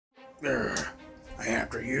I have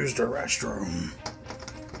to use the restroom.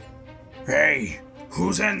 Hey,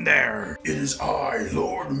 who's in there? It is I,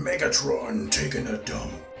 Lord Megatron, taking a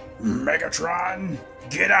dump. Megatron,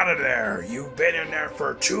 get out of there. You've been in there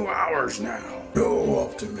for 2 hours now. No,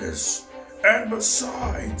 Optimus. And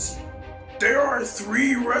besides, there are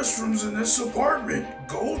 3 restrooms in this apartment.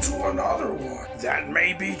 Go to another one. That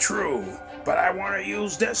may be true, but I want to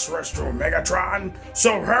use this restroom, Megatron,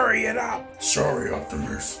 so hurry it up. Sorry,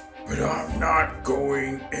 Optimus, but I'm not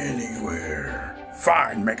going anywhere.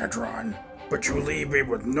 Fine, Megatron, but you leave me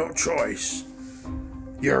with no choice.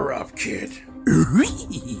 You're up, kid.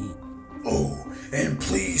 Oh, and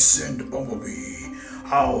please send Bumblebee.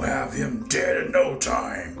 I'll have him dead in no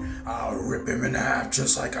time. I'll rip him in half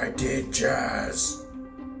just like I did Jazz.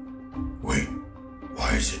 Wait,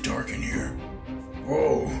 why is it dark in here?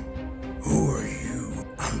 Whoa, who are you?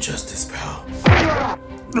 I'm just his pal.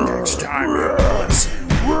 Next time you listen.